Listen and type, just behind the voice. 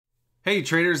Hey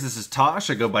traders, this is Tosh.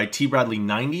 I go by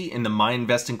TBradley90 in the My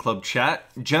Investing Club chat.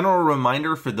 General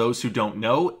reminder for those who don't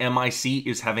know, MIC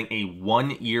is having a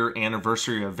 1-year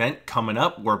anniversary event coming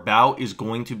up where Bao is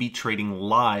going to be trading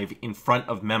live in front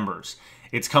of members.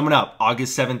 It's coming up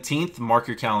August 17th. Mark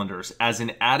your calendars. As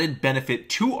an added benefit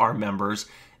to our members,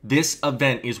 this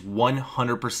event is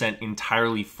 100%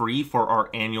 entirely free for our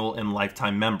annual and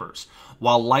lifetime members.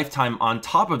 While lifetime on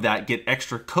top of that get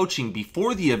extra coaching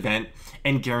before the event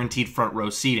and guaranteed front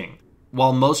row seating.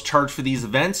 While most charge for these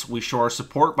events, we show our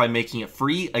support by making it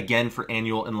free, again, for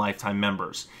annual and lifetime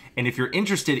members. And if you're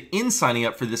interested in signing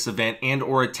up for this event and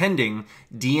or attending,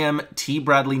 DM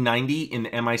TBradley90 in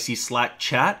the MIC Slack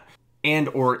chat and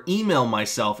or email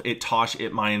myself at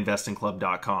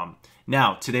tosh@myinvestingclub.com.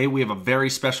 Now, today we have a very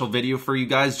special video for you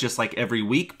guys, just like every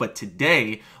week, but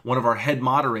today, one of our head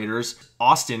moderators,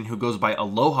 Austin, who goes by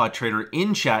Aloha Trader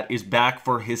in chat, is back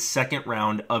for his second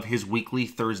round of his weekly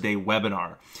Thursday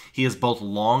webinar. He is both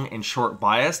long and short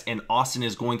biased, and Austin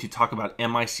is going to talk about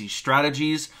MIC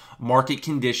strategies, market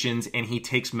conditions, and he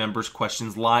takes members'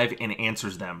 questions live and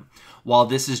answers them. While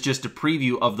this is just a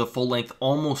preview of the full-length,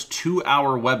 almost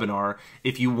 2-hour webinar,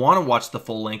 if you want to watch the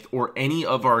full-length or any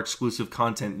of our exclusive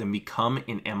content, then become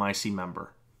an MIC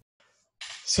member.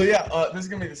 So yeah, this is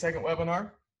going to be the second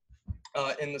webinar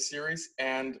in the series,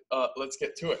 and let's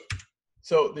get to it.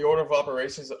 So the order of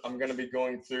operations, I'm going to be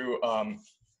going through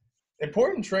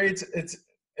important trades. It's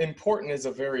important is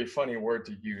a very funny word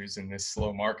to use in this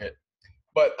slow market,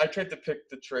 but I tried to pick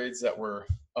the trades that were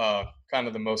kind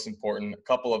of the most important. A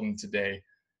couple of them today,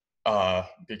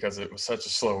 because it was such a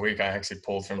slow week, I actually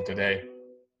pulled from today.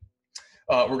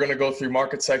 We're going to go through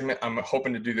market segment. I'm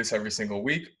hoping to do this every single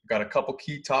week. Got a couple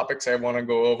key topics I want to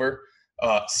go over.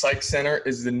 Psych Center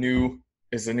is the new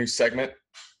segment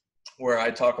where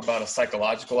I talk about a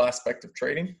psychological aspect of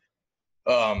trading.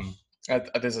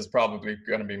 This is probably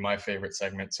going to be my favorite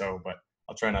segment. But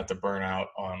I'll try not to burn out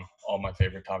on all my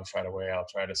favorite topics right away. I'll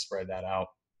try to spread that out,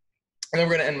 and then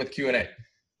we're going to end with Q&A.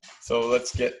 So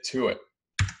let's get to it.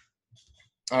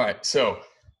 All right. So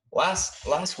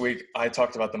last week I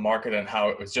talked about the market and how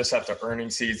it was just after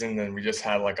earnings season, and we just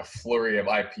had like a flurry of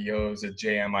IPOs at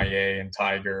JMIA and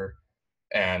Tiger,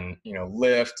 and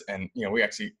Lyft, and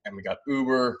we got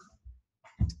Uber.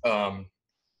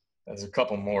 There's a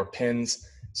couple more pins.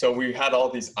 So we had all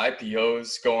these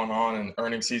IPOs going on, and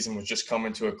earnings season was just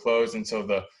coming to a close, and so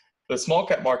the small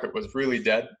cap market was really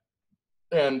dead,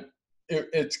 and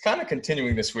it's kind of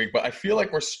continuing this week. But I feel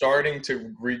like we're starting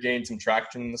to regain some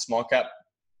traction in the small cap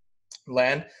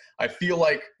land. I feel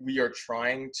like we are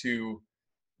trying to,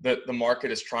 the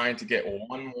market is trying to get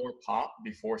one more pop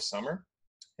before summer.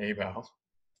 Hey, Val.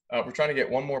 We're trying to get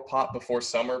one more pop before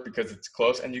summer because it's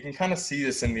close. And you can kind of see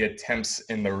this in the attempts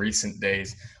in the recent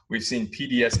days. We've seen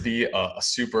PDSB, a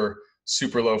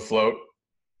super low float,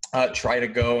 try to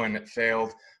go, and it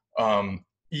failed.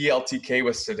 ELTK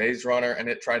was today's runner, and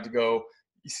it tried to go.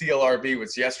 CLRB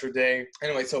was yesterday.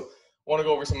 Anyway, so I want to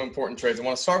go over some important trades. I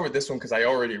want to start with this one because I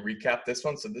already recapped this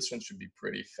one, so this one should be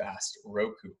pretty fast.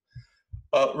 Roku.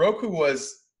 Roku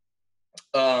was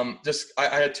I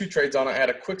had 2 trades on it. I had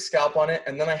a quick scalp on it,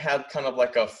 and then I had kind of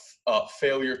like a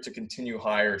failure to continue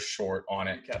higher short on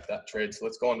it. Kept that trade. So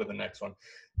let's go on to the next one.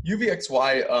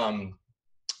 UVXY, kind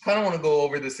of want to go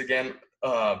over this again.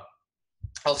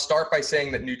 I'll start by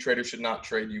saying that new traders should not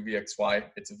trade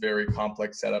UVXY. It's a very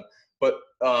complex setup. But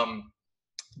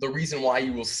the reason why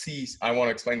you will see, I want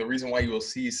to explain the reason why you will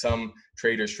see some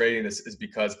traders trading this is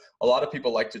because a lot of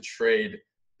people like to trade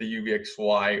the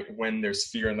UVXY when there's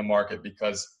fear in the market,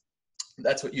 because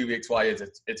that's what UVXY is.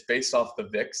 It's based off the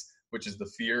VIX, which is the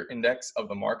fear index of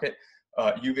the market.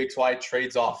 UVXY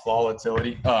trades off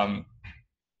volatility.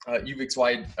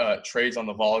 UVXY trades on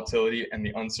the volatility and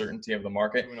the uncertainty of the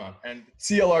market. And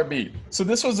CLRB. So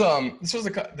this is going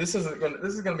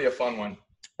to be a fun one,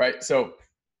 right? So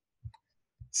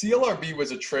CLRB was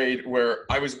a trade where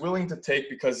I was willing to take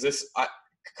because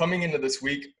coming into this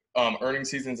week, earnings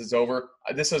seasons is over.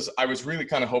 I was really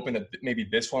kind of hoping that maybe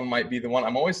this one might be the one.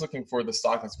 I'm always looking for the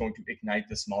stock that's going to ignite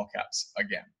the small caps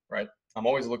again, right? I'm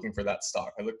always looking for that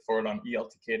stock. I looked for it on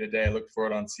ELTK today. I looked for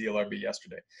it on CLRB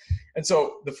yesterday. And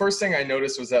so the first thing I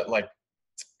noticed was that, like,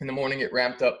 in the morning it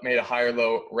ramped up, made a higher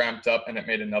low, ramped up, and it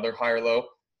made another higher low.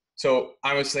 So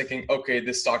I was thinking, okay,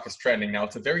 this stock is trending. Now,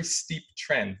 it's a very steep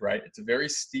trend, right? It's a very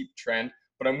steep trend,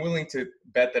 but I'm willing to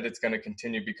bet that it's going to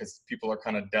continue because people are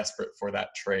kind of desperate for that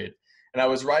trade. And I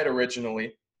was right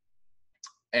originally.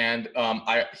 And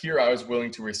I was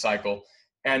willing to recycle.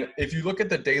 And if you look at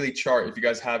the daily chart, if you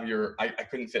guys have your, I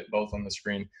couldn't fit both on the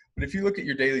screen, but if you look at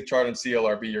your daily chart on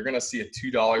CLRB, you're going to see a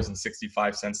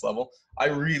 $2.65 level. I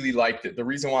really liked it. The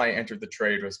reason why I entered the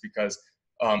trade was because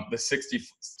the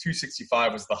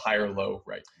 265 was the higher low,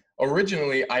 right?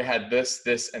 Originally, I had this,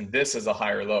 and this as a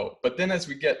higher low. But then as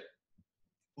we get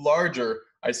larger,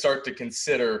 I start to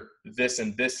consider this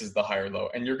and this as the higher low.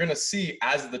 And you're going to see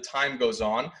as the time goes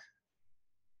on,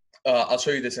 I'll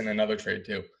show you this in another trade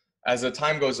too. As the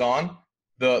time goes on,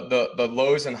 the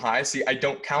lows and highs, see, I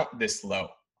don't count this low.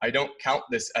 I don't count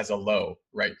this as a low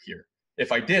right here.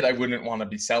 If I did, I wouldn't want to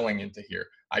be selling into here.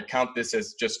 I count this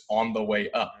as just on the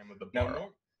way up. Now,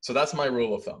 so that's my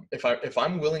rule of thumb. If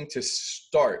I'm willing to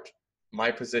start my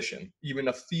position, even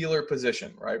a feeler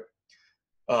position, right,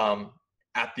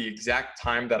 at the exact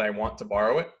time that I want to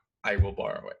borrow it, I will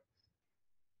borrow it.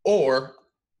 Or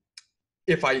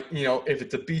if if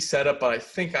it's a B setup, but I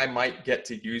think I might get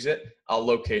to use it, I'll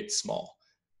locate small.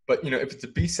 But, if it's a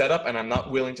B setup and I'm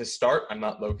not willing to start, I'm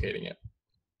not locating it.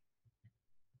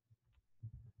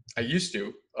 I used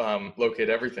to locate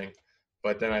everything,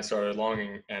 but then I started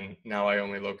longing, and now I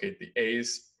only locate the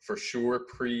A's for sure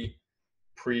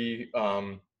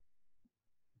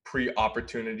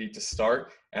pre-opportunity to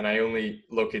start, and I only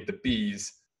locate the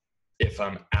B's if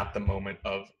I'm at the moment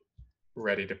of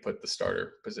ready to put the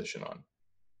starter position on.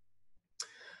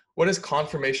 What is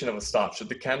confirmation of a stop? Should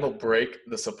the candle break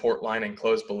the support line and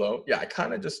close below? Yeah, I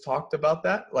kind of just talked about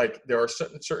that. Like, there are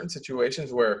certain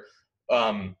situations where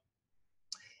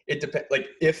it depends. Like,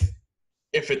 if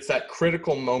it's that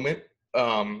critical moment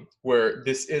where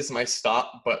this is my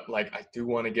stop, but like I do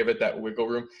want to give it that wiggle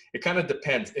room, it kind of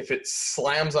depends. If it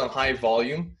slams on high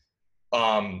volume,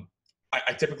 I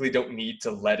typically don't need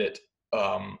to let it.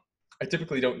 I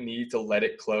typically don't need to let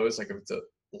it close. Like, if it's a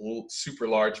super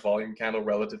large volume candle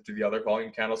relative to the other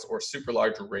volume candles, or super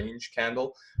large range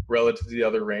candle relative to the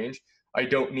other range, I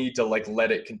don't need to like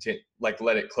let it continue, like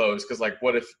let it close. Because like,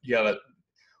 what if you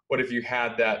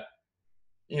had that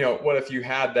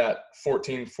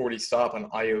 1440 stop on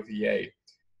IOVA,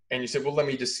 and you said, well, let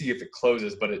me just see if it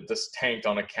closes, but it just tanked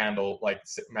on a candle, like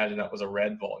imagine that was a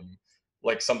red volume,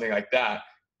 like something like that.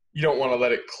 You don't want to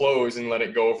let it close and let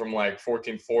it go from like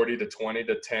 1440 to 20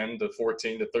 to 10 to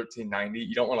 14 to 1390.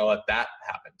 You don't want to let that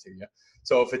happen to you.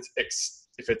 So if it's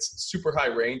super high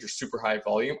range or super high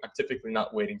volume, I'm typically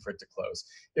not waiting for it to close.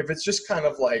 If it's just kind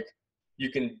of like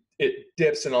it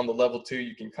dips, and on the level 2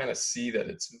 you can kind of see that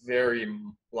it's very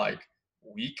like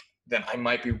weak, then I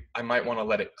might want to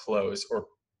let it close or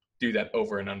do that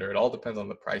over and under. It all depends on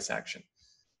the price action.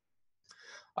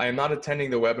 I am not attending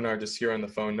the webinar, just here on the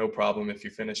phone. No problem. If you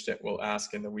finished it, we'll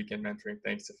ask in the weekend mentoring.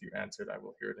 Thanks. If you answered, I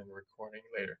will hear it in the recording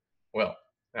later. Well,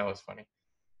 that was funny.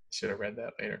 Should have read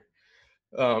that later.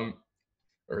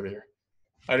 Earlier.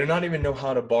 I do not even know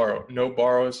how to borrow. No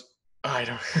borrows. I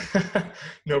don't.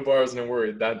 No borrows, no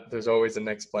worry. That there's always a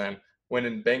next plan. When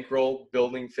in bankroll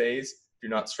building phase, do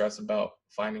not stress about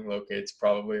finding locates.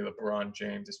 Probably LeBron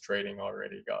James is trading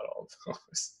already. Got all of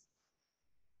those.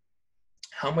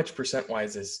 How much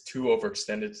percent-wise is too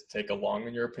overextended to take a long,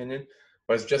 in your opinion?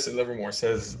 But as Jesse Livermore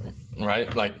says,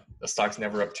 right, like the stock's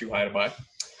never up too high to buy.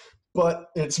 But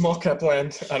in small cap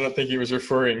land, I don't think he was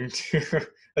referring to,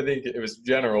 I think it was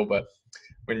general, but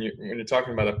when you're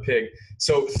talking about a pig,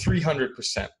 so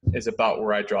 300% is about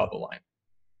where I draw the line.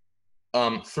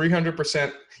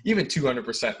 300%, even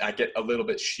 200%, I get a little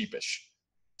bit sheepish.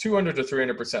 200 to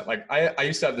 300%, like I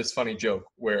used to have this funny joke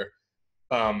where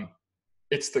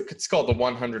it's called the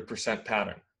 100%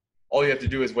 pattern. All you have to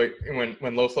do is wait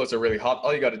when low flows are really hot.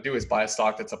 All you got to do is buy a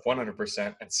stock that's up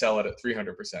 100% and sell it at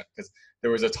 300%. Because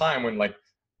there was a time when like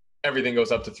everything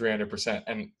goes up to 300%.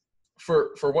 And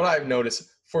for what I've noticed,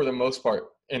 for the most part,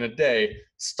 in a day,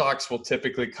 stocks will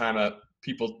typically kind of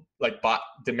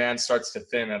demand starts to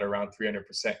thin at around 300%,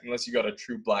 unless you got a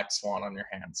true black swan on your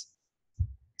hands.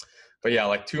 But yeah,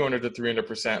 like 200 to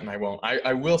 300%, and I won't.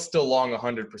 I will still long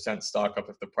 100% stock up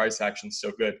if the price action's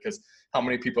so good, because how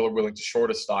many people are willing to short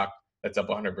a stock that's up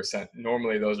 100%?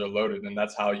 Normally those are loaded, and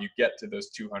that's how you get to those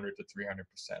 200 to 300%.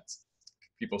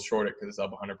 People short it because it's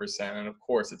up 100%, and of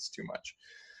course it's too much.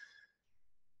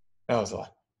 That was a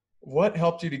lot. What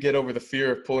helped you to get over the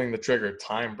fear of pulling the trigger?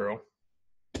 Time, bro.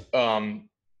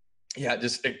 Yeah,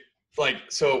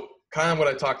 so kind of what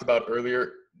I talked about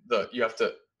earlier. You have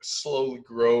to slowly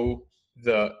grow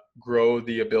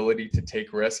the ability to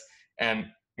take risk. And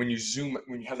when you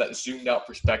have that zoomed out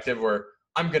perspective where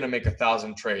I'm going to make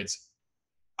 1,000 trades,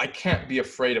 I can't be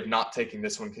afraid of not taking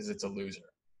this one because it's a loser,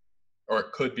 or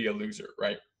it could be a loser,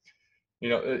 right?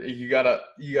 You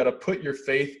gotta put your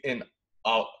faith in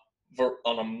on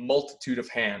a multitude of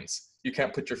hands you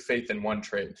can't put your faith in one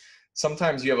trade.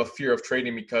 Sometimes you have a fear of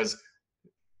trading because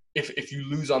if you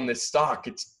lose on this stock,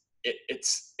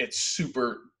 it's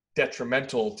super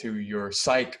detrimental to your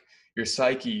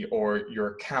psyche or your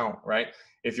account, right?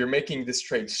 If you're making this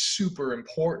trade super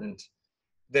important,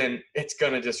 then it's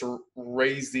going to just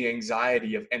raise the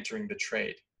anxiety of entering the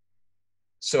trade.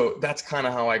 So that's kind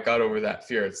of how I got over that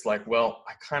fear. It's like, well,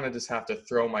 I kind of just have to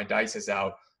throw my dices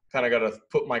out, kind of got to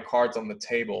put my cards on the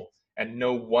table, and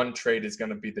no one trade is going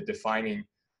to be the defining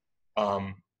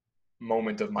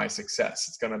moment of my success.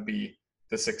 It's going to be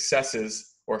the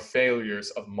successes or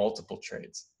failures of multiple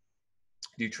trades.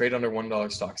 Do you trade under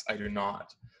 $1 stocks? I do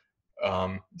not.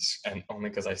 And only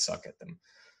because I suck at them.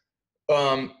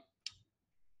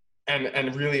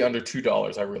 And really under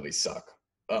 $2, I really suck.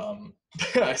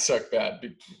 I suck bad.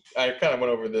 I kind of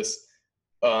went over this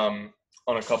on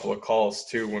a couple of calls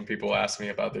too when people ask me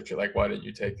about their trade, like, why didn't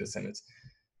you take this? And it's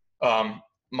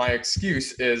my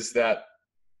excuse is that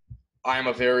I'm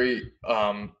a very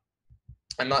I'm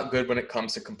not good when it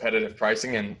comes to competitive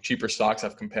pricing, and cheaper stocks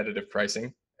have competitive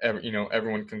pricing.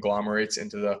 Everyone conglomerates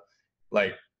into the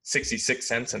like 66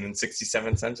 cents and then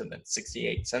 67 cents and then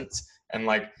 68 cents. And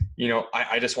I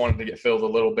just wanted to get filled a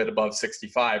little bit above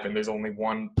 65. And there's only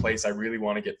one place I really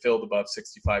want to get filled above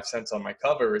 65 cents on my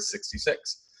cover is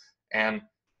 66. And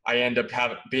I end up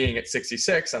being at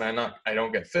 66 and I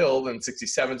don't get filled, and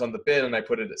 67's on the bid and I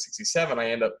put it at 67.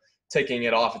 I end up taking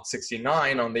it off at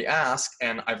 69 on the ask,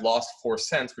 and I've lost 4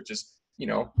 cents, which is,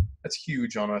 that's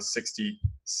huge on a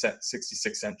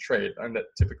 66 cent trade. And that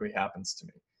typically happens to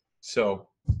me. So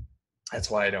that's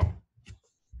why I don't.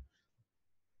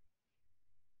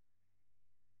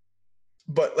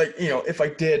 But if I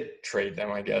did trade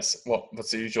them, I guess,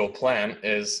 what's the usual plan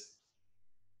is,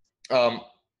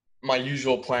 my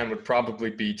usual plan would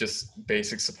probably be just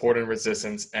basic support and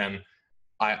resistance. And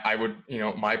I would,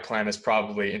 my plan is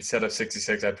probably, instead of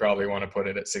 66, I'd probably want to put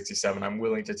it at 67. I'm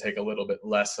willing to take a little bit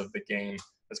less of the gain.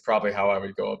 That's probably how I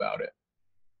would go about it.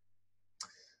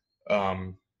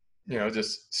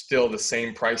 Just still the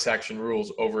same price action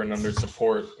rules over and under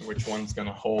support. Which one's going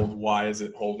to hold? Why is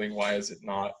it holding? Why is it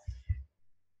not?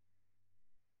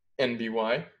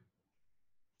 NBY.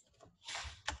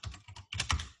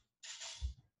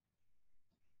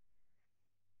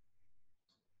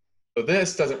 So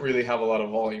this doesn't really have a lot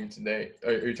of volume today.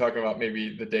 Are you talking about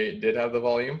maybe the day it did have the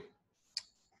volume?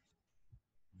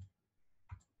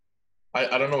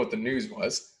 I don't know what the news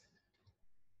was.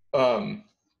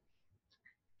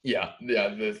 Yeah,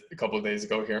 a couple of days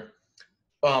ago here.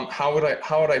 How would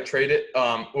I trade it?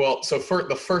 Well, so for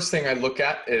the first thing I look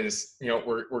at is,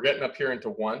 we're getting up here into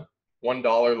 $1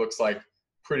 looks like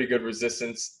pretty good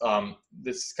resistance.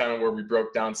 This is kind of where we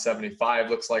broke down 75,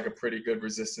 looks like a pretty good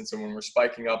resistance. And when we're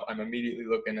spiking up, I'm immediately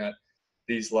looking at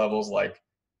these levels like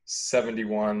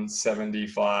 71,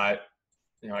 75.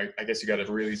 I guess you got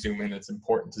to really zoom in. It's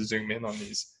important to zoom in on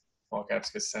these small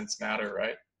caps because cents matter,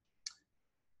 right?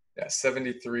 Yeah,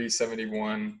 73,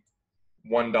 71,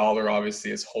 $1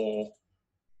 obviously is whole.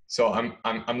 So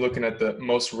I'm looking at the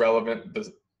most relevant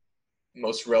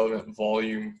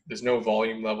volume. There's no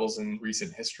volume levels in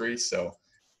recent history, so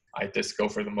I just go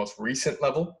for the most recent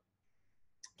level.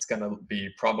 It's going to be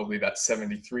probably that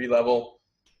 73 level.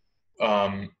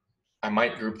 I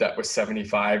might group that with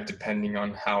 75 depending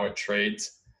on how it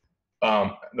trades.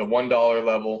 The $1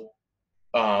 level,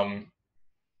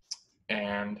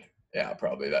 and yeah,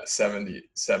 probably that 70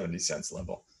 cents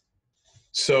level.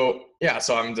 So yeah,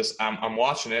 so I'm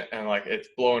watching it, and it's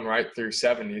blowing right through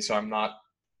 70, so I'm not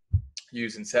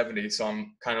using 70. So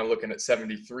I'm kind of looking at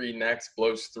 73 next,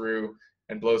 blows through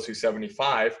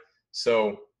 75.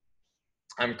 So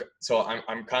I'm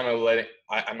kind of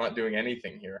I'm not doing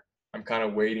anything here. I'm kind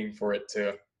of waiting for it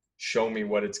to show me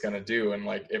what it's going to do. And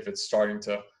if it's starting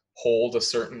to hold a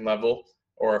certain level,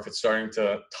 or if it's starting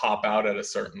to top out at a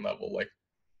certain level,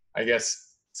 I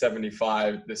guess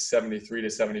 75, this 73 to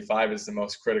 75 is the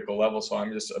most critical level. So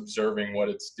I'm just observing what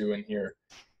it's doing here.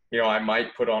 I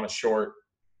might put on a short,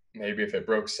 maybe if it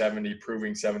broke 70,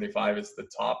 proving 75 is the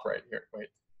top right here. Wait,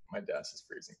 my desk is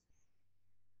freezing.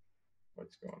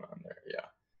 What's going on there? Yeah.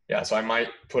 Yeah, so I might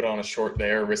put on a short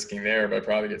there, risking there, but I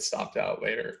probably get stopped out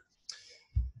later.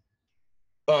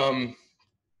 But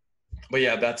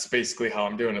yeah, that's basically how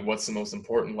I'm doing it. What's the most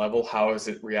important level? How is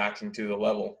it reacting to the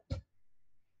level?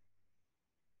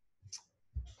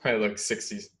 I look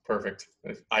 60, perfect.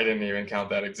 I didn't even count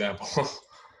that example.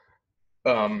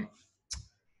 How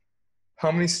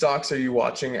many stocks are you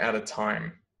watching at a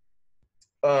time?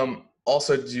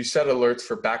 Also, do you set alerts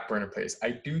for back burner plays?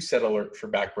 I do set alert for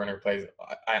back burner plays.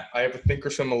 I have a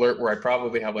thinkorswim alert where I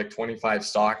probably have like 25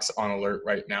 stocks on alert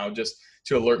right now, just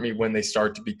to alert me when they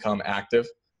start to become active.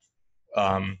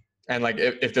 And like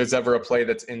if there's ever a play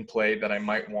that's in play that I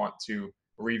might want to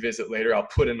revisit later, I'll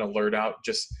put an alert out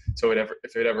just so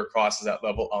if it ever crosses that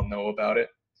level, I'll know about it.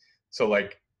 So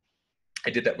like I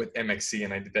did that with MXC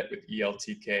and I did that with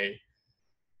ELTK.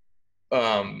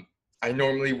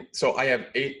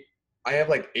 I have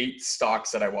like 8 stocks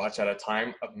that I watch at a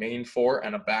time, a main 4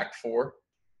 and a back 4.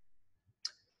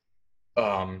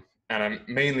 And I'm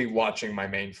mainly watching my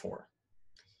main 4.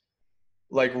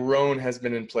 Like Roan has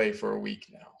been in play for a week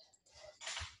now.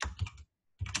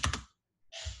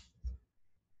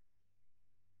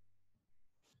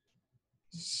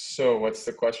 So what's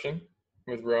the question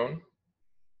with Roan?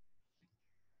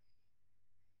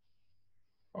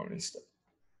 How many stuff?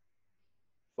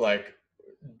 Like,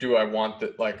 do I want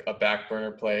like a back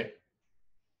burner play?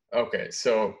 Okay,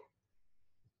 so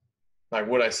like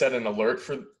would I set an alert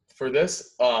for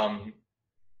this?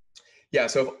 Yeah,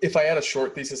 so if I had a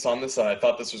short thesis on this, I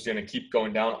thought this was going to keep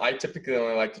going down. I typically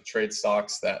only like to trade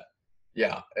stocks that,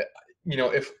 yeah,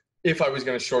 if I was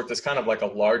going to short this kind of like a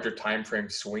larger time frame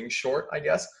swing short, I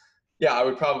guess, yeah, I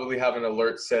would probably have an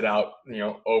alert set out,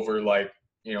 over like,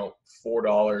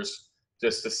 $4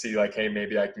 just to see like, hey,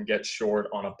 maybe I can get short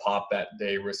on a pop that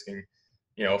day, risking,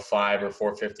 5 or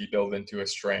 450 build into a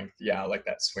strength. Yeah, like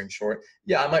that swing short.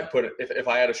 Yeah, I might put it if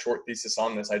I had a short thesis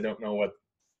on this. I don't know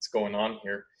what's going on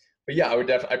here. But yeah,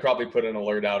 I'd probably put an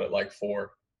alert out at like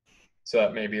 4, so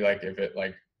that maybe like if it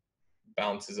like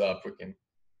bounces up, we can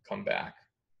come back.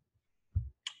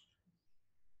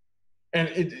 And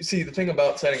the thing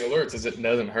about setting alerts is it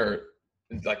doesn't hurt.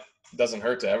 It doesn't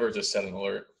hurt to ever just set an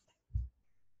alert.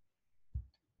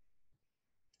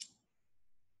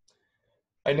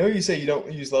 I know you say you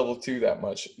don't use level 2 that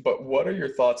much, but what are your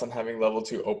thoughts on having level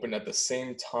 2 open at the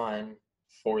same time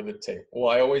for the tape?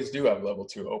 Well, I always do have level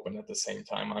 2 open at the same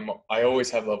time. I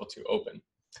always have level 2 open.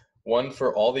 One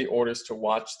for all the orders to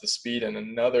watch the speed and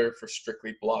another for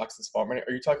strictly blocks and spot money.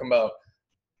 Are you talking about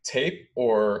tape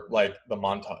or like the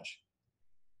montage?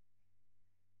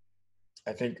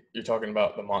 I think you're talking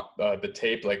about the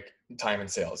tape, like time and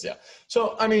sales. Yeah.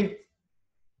 So, I mean,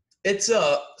 it's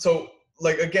so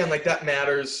like, again, like that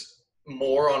matters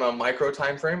more on a micro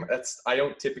time frame. I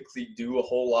don't typically do a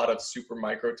whole lot of super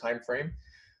micro time frame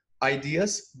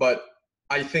ideas, but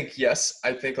I think, yes,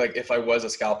 I think like if I was a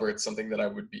scalper, it's something that I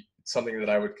would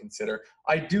consider.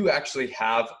 I do actually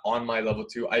have on my level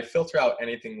 2, I filter out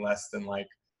anything less than like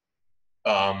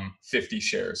 50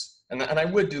 shares. And I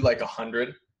would do like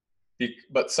 100,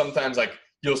 but sometimes like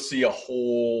you'll see a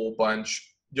whole bunch.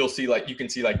 You'll see like, you can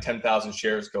see like 10,000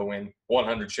 shares go in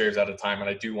 100 shares at a time. And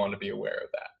I do want to be aware of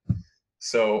that.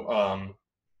 So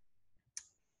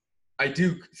I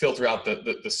do filter out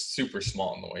the super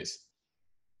small noise.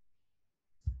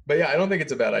 But yeah, I don't think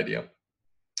it's a bad idea.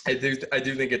 I do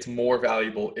think it's more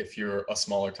valuable if you're a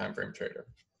smaller time frame trader.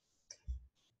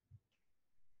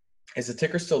 Is the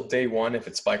ticker still day 1 if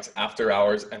it spikes after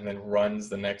hours and then runs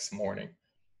the next morning?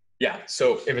 Yeah,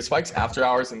 so if it spikes after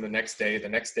hours and the next day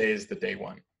is the day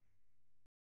 1.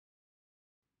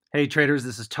 Hey traders,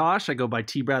 this is Tosh. I go by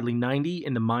TBradley90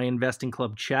 in the My Investing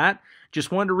Club chat. Just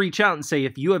wanted to reach out and say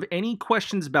if you have any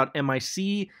questions about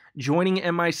MIC, joining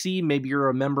MIC, maybe you're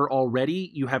a member already,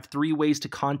 you have 3 ways to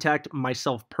contact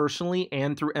myself personally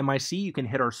and through MIC. You can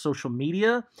hit our social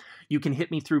media, you can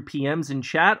hit me through PMs in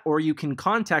chat, or you can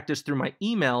contact us through my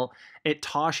email at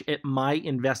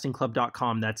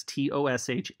tosh@myinvestingclub.com. That's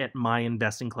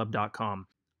TOSH@myinvestingclub.com.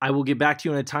 I will get back to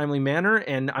you in a timely manner,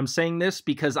 and I'm saying this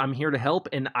because I'm here to help,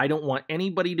 and I don't want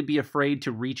anybody to be afraid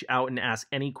to reach out and ask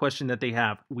any question that they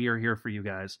have. We are here for you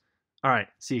guys. All right,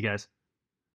 see you guys.